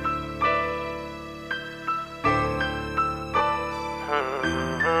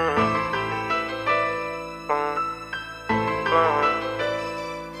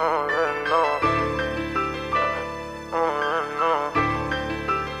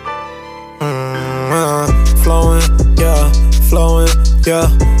 Flowing, yeah.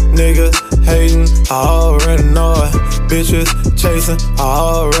 Niggas hating, I already know it. Bitches chasing, I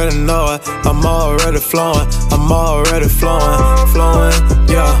already know it. I'm already flowing, I'm already flowing.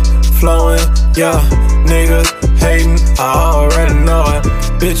 Flowing, yeah. Niggas hating, I already know it.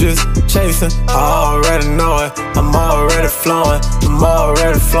 Bitches chasing, I already know it. I'm already flowing, I'm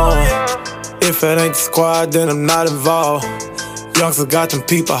already flowing. If it ain't the squad, then I'm not involved. Youngsters got them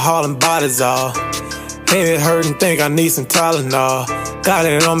people hauling bodies off. Head hurtin', think I need some Tylenol. Got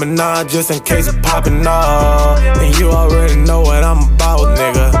it on me now just in case it poppin' off. And you already know what I'm about,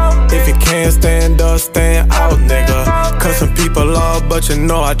 nigga. If you can't stand up, stand out, nigga. Cause some people off, but you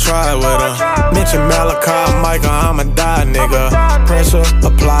know I tried with them. Mention Malachi, Micah, I'ma die, nigga. Pressure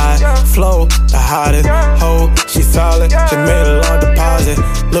applied, flow, the hottest hoe. She solid, she made a long deposit.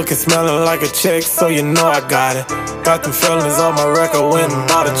 Looking, smelling like a check, so you know I got it. Got them feelings on my record, went and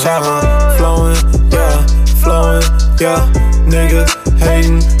bought a challenge. Flowing, yeah. Niggas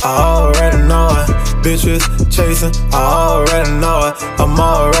hating, I already know it. Bitches chasing, I already know it. I'm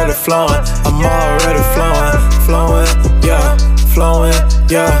already flowing, I'm already flowing. Flowing,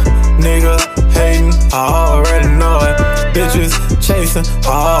 yeah. Niggas hating, I already know it. Bitches chasing, I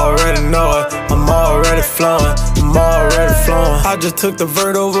already know it. I'm already flowing, I'm already flowing. I just took the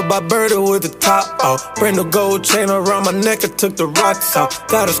vert over by Birdie with the top off. Brand new gold chain around my neck, I took the rocks off.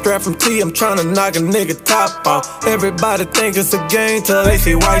 Got a strap from T, I'm tryna knock a nigga top off. Everybody think it's a game till they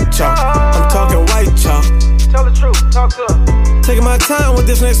see white chalk. I'm talking white chalk. Tell the truth, talk to her. Taking my time with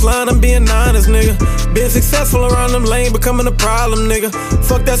this next line, I'm being honest, nigga. Been successful around them lane, becoming a problem, nigga.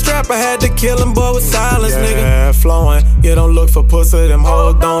 Fuck that strap, I had to kill him, boy, with silence, nigga. Yeah, flowing, you don't look for pussy, them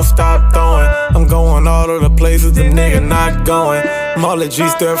hoes don't stop throwing. I'm going all of the places the nigga not going. Marley G,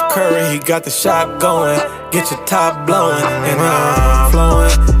 Steph Curry, he got the shot going. Get your top blowing, and I'm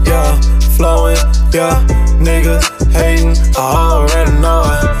flowing, yeah. Niggas hating, I already know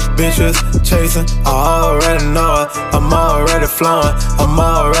it. Bitches chasing, I already know it. I'm already flowing, I'm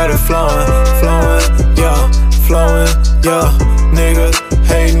already flowing. Yeah. Niggas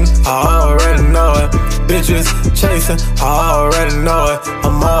hating, I already know it. Bitches chasing, I already know it.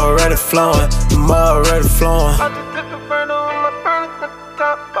 I'm already flowing, I'm already flowing. I just dip the burner on my burner at the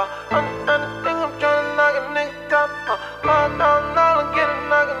top off. Anything I'm tryna knock a nigga top off. $5,000, get a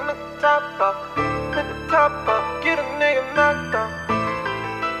knock a nigga top off. Hit the top off, get a nigga knocked off.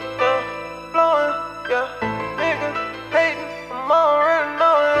 Yeah, blowing, yeah. Niggas hating, I'm already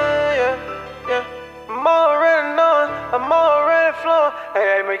knowing, yeah. I'm already flowing.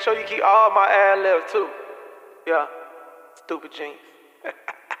 Hey, make sure you keep all my ad libs too. Yeah, stupid jeans.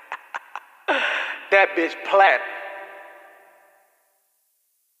 That bitch platinum.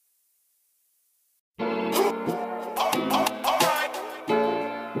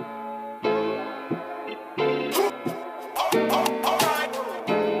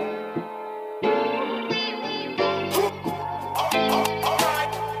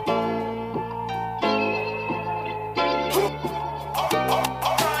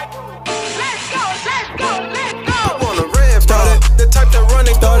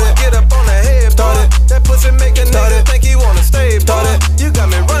 Get up on the head, that pussy make a nigga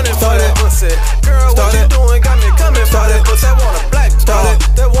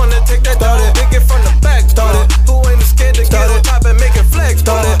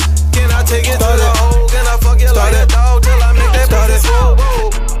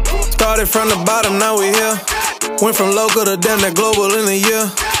from the bottom, now we here. Went from local to damn near global in a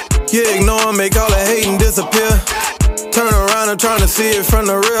year. Yeah, ignore, make all the hating disappear. Turn around, I'm trying to see it from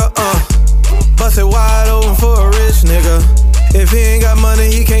the rear, Bust it wide open for a rich nigga. If he ain't got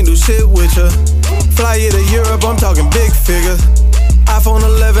money, he can't do shit with ya. Fly you to Europe, I'm talking big figures. iPhone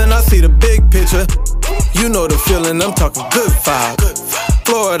 11, I see the big picture. You know the feeling, I'm talking good vibes.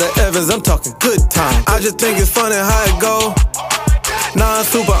 Florida Evans, I'm talking good time. I just think it's funny how it go.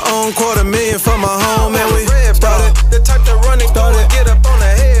 Non-super owned, $250,000 for my home, and we started. The type that run and go and get up on the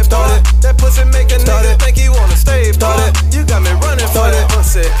head, started. That pussy make a nigga think he wanna stay, started. You got me running for that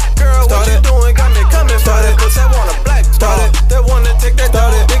pussy. Girl, what you doing? Got me coming for that pussy. I want a black, started. That wanna take that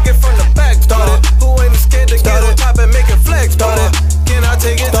dog, dig it from the back, started. Who ain't scared to get on top and make it flex, started. Can I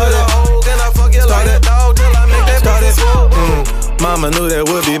take it to the hole? Can I fuck you like a dog till I make that pussy swole? Mama knew there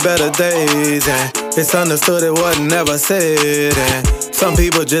would be better days, and it's understood it wasn't never said, and some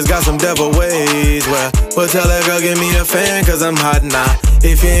people just got some devil ways. Well, tell that girl give me a fan, cause I'm hot now.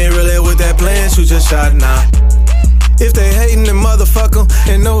 If you ain't really with that plan, shoot your shot now. If they hatin', then motherfuck 'em,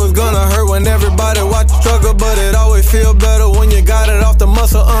 and know it's gonna hurt when everybody watch you struggle, but it always feel better when you got it off the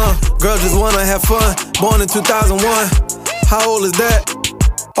muscle, Girl just wanna have fun, born in 2001. How old is that?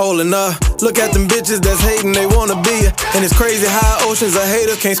 Old enough. Look at them bitches that's hating, they wanna be ya. And it's crazy how oceans of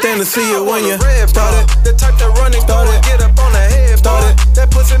haters can't stand to see you when you started. The type that run and go and get up on the head, started. That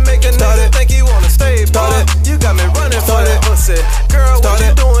pussy make a nigga think he wanna stay, started. You got me running for that pussy. Girl, what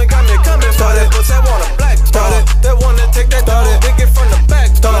you doing? Got me coming for that pussy. I want a black, started. That wanna take that dog, dig it from the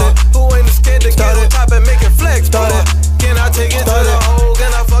back, started. Who ain't scared to get on top and make it flex, started. Can I take it to the hole?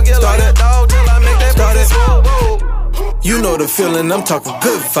 Can I fuck you like a dog till I make that pussy swole? You know the feeling, I'm talking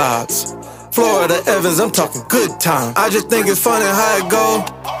good vibes. Florida Evans, I'm talking good time. I just think it's funny how it go.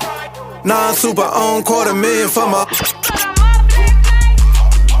 Non-super owned, $250,000 for my...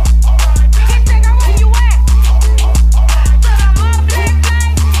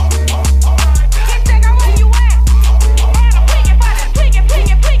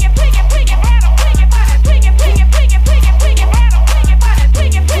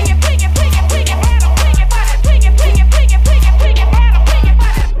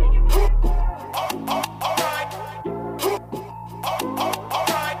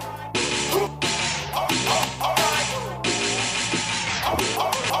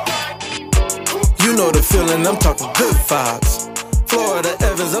 You know the feeling, I'm talking good vibes. Florida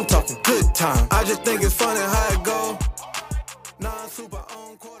Evans, I'm talking good time. I just think it's funny how it go. Non-super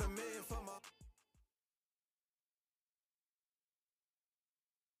owned, $250,000 for my...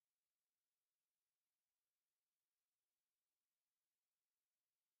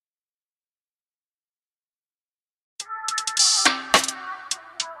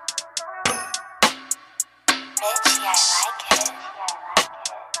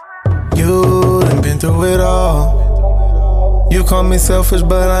 You done been through it all. You call me selfish,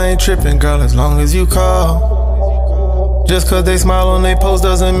 but I ain't tripping, girl, as long as you call. Just cause they smile on they post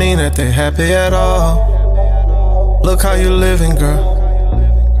doesn't mean that they happy at all. Look how you living,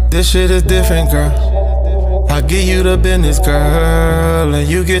 girl. This shit is different, girl. I give you the business, girl, and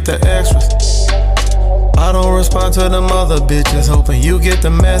you get the extras. I don't respond to them other bitches, hoping you get the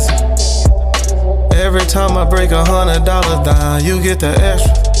message. Every time I break $100 down, you get the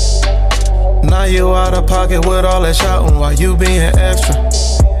extra. Now you out of pocket with all that shouting while you being extra.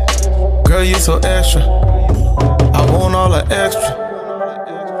 Girl, you so extra. I want all the extra.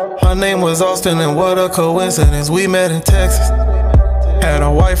 Her name was Austin, and what a coincidence, we met in Texas. Had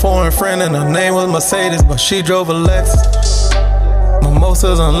a white foreign friend and her name was Mercedes, but she drove a Lexus.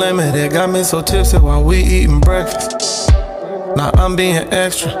 Mimosas unlimited, got me so tipsy while we eating breakfast. Now I'm being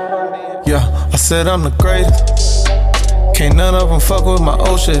extra. Yeah, I said I'm the greatest. Can't none of them fuck with my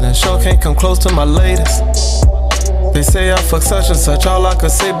old shit, and sure can't come close to my latest. They say I fuck such and such, all I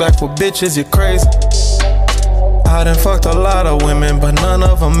could say back with bitches, you crazy. I done fucked a lot of women, but none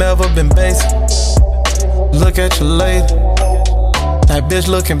of them ever been basic. Look at your lady, that bitch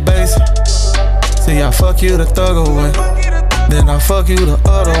looking basic. See, I fuck you the thug away, then I fuck you the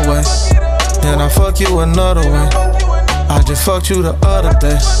other way, then I fuck you another way. I just fucked you the other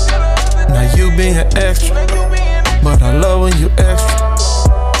day. Now you being extra, but I love when you extra.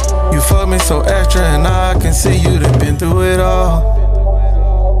 You fuck me so extra, and now I can see you done been through it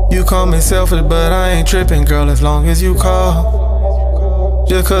all. You call me selfish, but I ain't tripping, girl, as long as you call.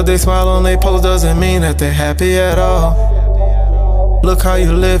 Just cause they smile on they post doesn't mean that they happy at all. Look how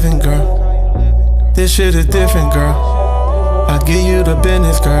you living, girl. This shit is different, girl. I give you the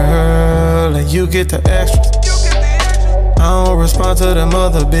business, girl, and you get the extras. I don't respond to them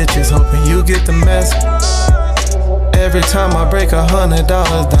other bitches, hoping you get the message. Every time I break $100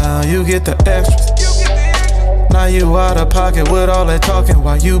 down, you get the extras. Now you out of pocket with all that talking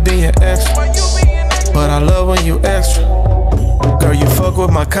while you being extra. But I love when you extra. Girl, you fuck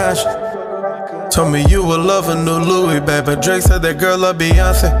with my conscience. Told me you would love a new Louis bag, but Drake said that girl love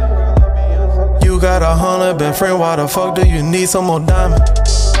Beyonce. You got 100 best friend, why the fuck do you need some more diamond?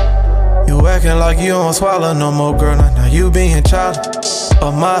 You acting like you don't swallow no more, girl. Now you being childish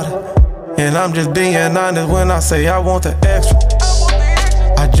or modern. And I'm just being honest when I say I want the extra.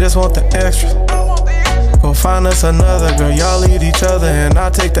 I just want the extra. Go find us another girl, y'all eat each other and I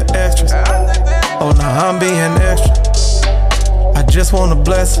take the extras. Oh, now I'm being extra. I just want a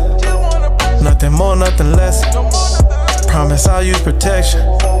blessing. Nothing more, nothing less. Promise I'll use protection.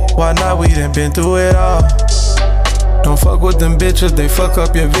 Why not? We done been through it all. Don't fuck with them bitches, they fuck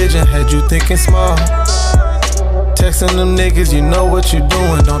up your vision. Had you thinking small. Texting them niggas, you know what you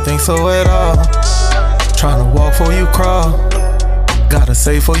doing. Don't think so at all. Tryna walk before you crawl. Gotta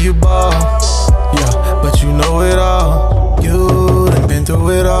say before you ball. Yeah, but you know it all. You done been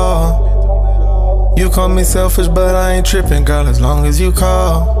through it all. You call me selfish, but I ain't tripping, girl, as long as you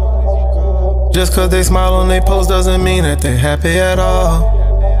call. Just cause they smile on they post doesn't mean that they happy at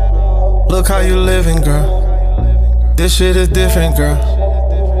all. Look how you living, girl. This shit is different,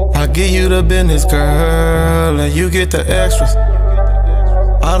 girl. I give you the business, girl, and you get the extras.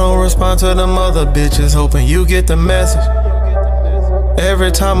 I don't respond to them other bitches, hoping you get the message.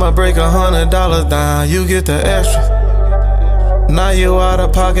 Every time I break $100 down, you get the extras. Now you out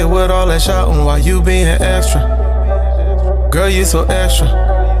of pocket with all that shouting while you being extra. Girl, you so extra.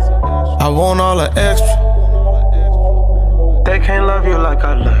 I want all the extra. They can't love you like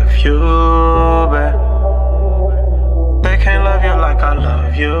I love you, babe. They can't love you like I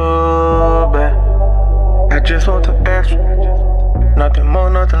love you, babe. I just want the extra. Nothing more,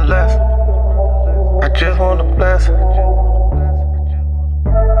 nothing less. I just want the blessing.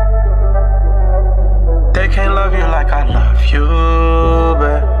 They can't love you like I love you,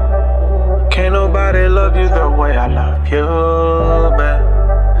 babe. Can't nobody love you the way I love you, babe.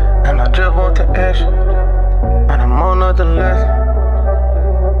 And I just want the extra. And I'm on nothing less.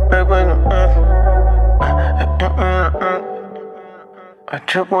 Babe, when I'm I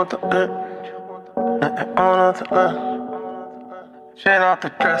just want the extra. Nothing on nothing less. Shit out the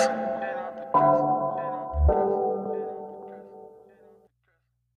dress.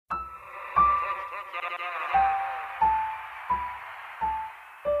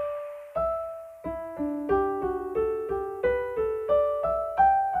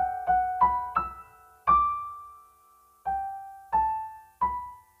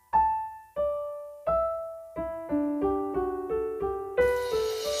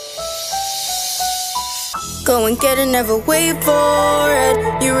 Go and get it, never wait for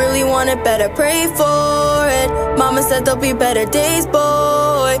it. You really want it, better pray for it. Mama said there'll be better days,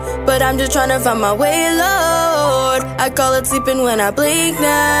 boy, but I'm just tryna find my way, Lord. I call it sleeping when I blink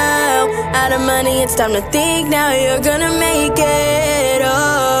now. Out of money, it's time to think now. You're gonna make it,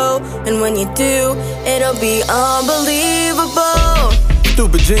 oh. And when you do, it'll be unbelievable.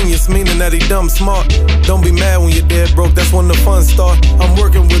 Stupid genius, meaning that he dumb smart. Don't be mad when you're dead broke, that's when the fun start. I'm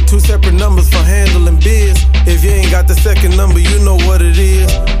working with 2 separate numbers for handling biz. If you ain't got the second number, you know what it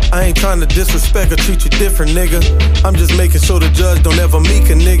is. I ain't trying to disrespect or treat you different, nigga. I'm just making sure the judge don't ever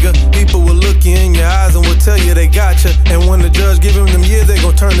meek a nigga. People will look you in your eyes and will tell you they got you. And when the judge give him them years, they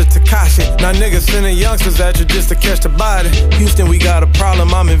gon' turn to Tekashi. Now niggas sending youngsters at you just to catch the body. Houston, we got a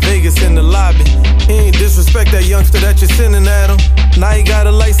problem, I'm in Vegas in the lobby. He ain't disrespect that youngster that you're sending at him. Now you got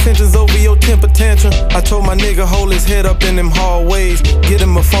a life sentence over your temper tantrum. I told my nigga hold his head up in them hallways. Get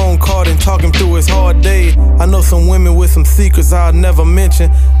him a phone call and talk him through his hard day. I know some women with some secrets I'll never mention.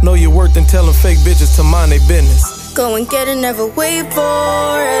 Know your worth and tell them fake bitches to mind they business. Go and get it, never wait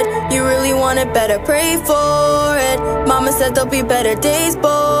for it. You really want it, better pray for it. Mama said there'll be better days,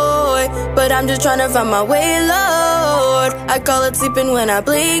 boy, but I'm just tryna find my way, Lord. I call it sleeping when I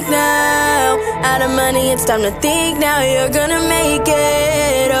blink now. Out of money, it's time to think now. You're gonna make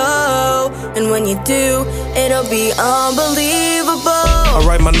it, oh. And when you do, it'll be unbelievable. I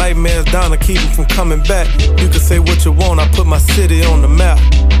write my nightmares down to keep them from coming back. You can say what you want, I put my city on the map.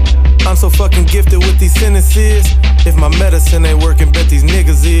 I'm so fucking gifted with these sentences. If my medicine ain't working, bet these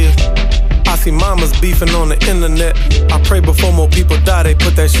niggas is. I see mamas beefing on the internet. I pray before more people die, they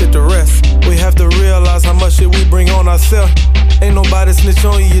put that shit to rest. We have to realize how much shit we bring on ourselves. Ain't nobody snitch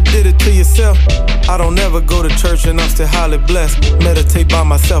on you, you did it to yourself. I don't ever go to church and I'm still highly blessed. Meditate by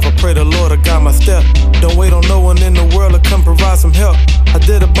myself, I pray the Lord to guide my step. Don't wait on no one in the world to come provide some help. I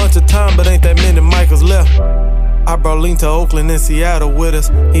did a bunch of time, but ain't that many Michaels left. I brought Lean to Oakland and Seattle with us.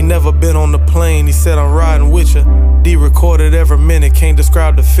 He never been on the plane, he said I'm riding with ya. D recorded every minute, can't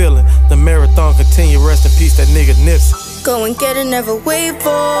describe the feeling. The marathon continue, rest in peace, that nigga Nipsey. Go and get it, never wait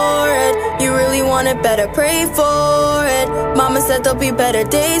for it. You really want it, better pray for it. Mama said there'll be better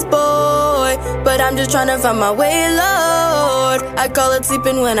days, boy, but I'm just trying to find my way, Lord. I call it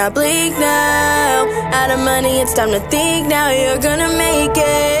sleeping when I blink now. Out of money, it's time to think now. You're gonna make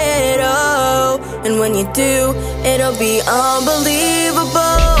it, oh, and when you do, it'll be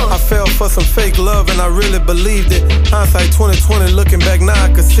unbelievable. I fell for some fake love and I really believed it. Hindsight 2020, looking back now I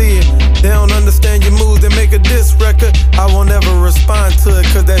can see it. They don't understand your moves, they make a diss record. I won't ever respond to it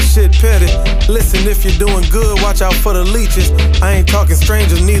cause that shit petty. Listen, if you're doing good, watch out for the leeches. I ain't talking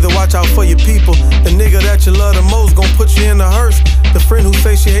strangers neither, watch out for your people. The nigga that you love the most gon' put you in the hearse. The friend who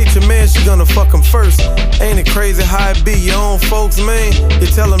say she hates your man, she gonna fuck him first. Ain't it crazy how it be, your own folks, man? You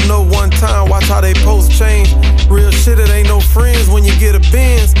tell them no one time, watch how they post change. Real shit, it ain't no friends when you get a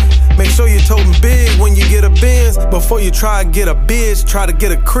Benz. Make sure you're toting big when you get a Benz. Before you try to get a bitch, try to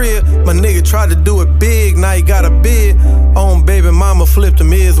get a crib. My nigga tried to do it big, now he got a bid. On baby mama flipped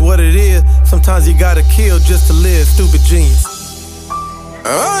him, is what it is. Sometimes you gotta kill just to live, stupid genius.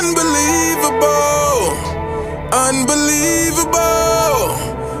 Unbelievable, unbelievable,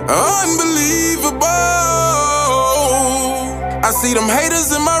 unbelievable. I see them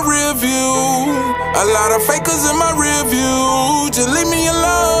haters in my rear view, a lot of fakers in my rear view. Just leave me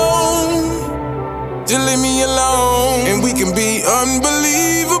alone, just leave me alone. And we can be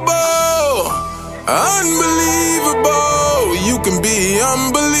unbelievable, unbelievable. You can be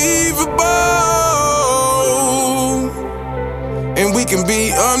unbelievable, and we can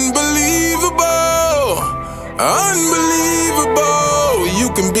be unbelievable, unbelievable. You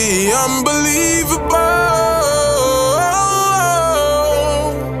can be unbelievable.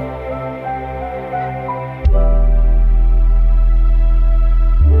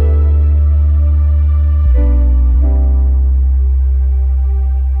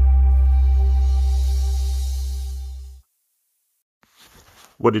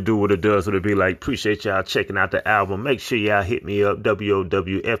 What it do, what it does, what it be like. Appreciate y'all checking out the album. Make sure y'all hit me up,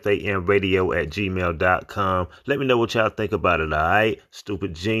 WOWFANradio@gmail.com. Let me know what y'all think about it, all right?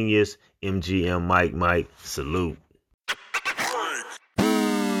 Stupid Genius, MGM Mike, salute.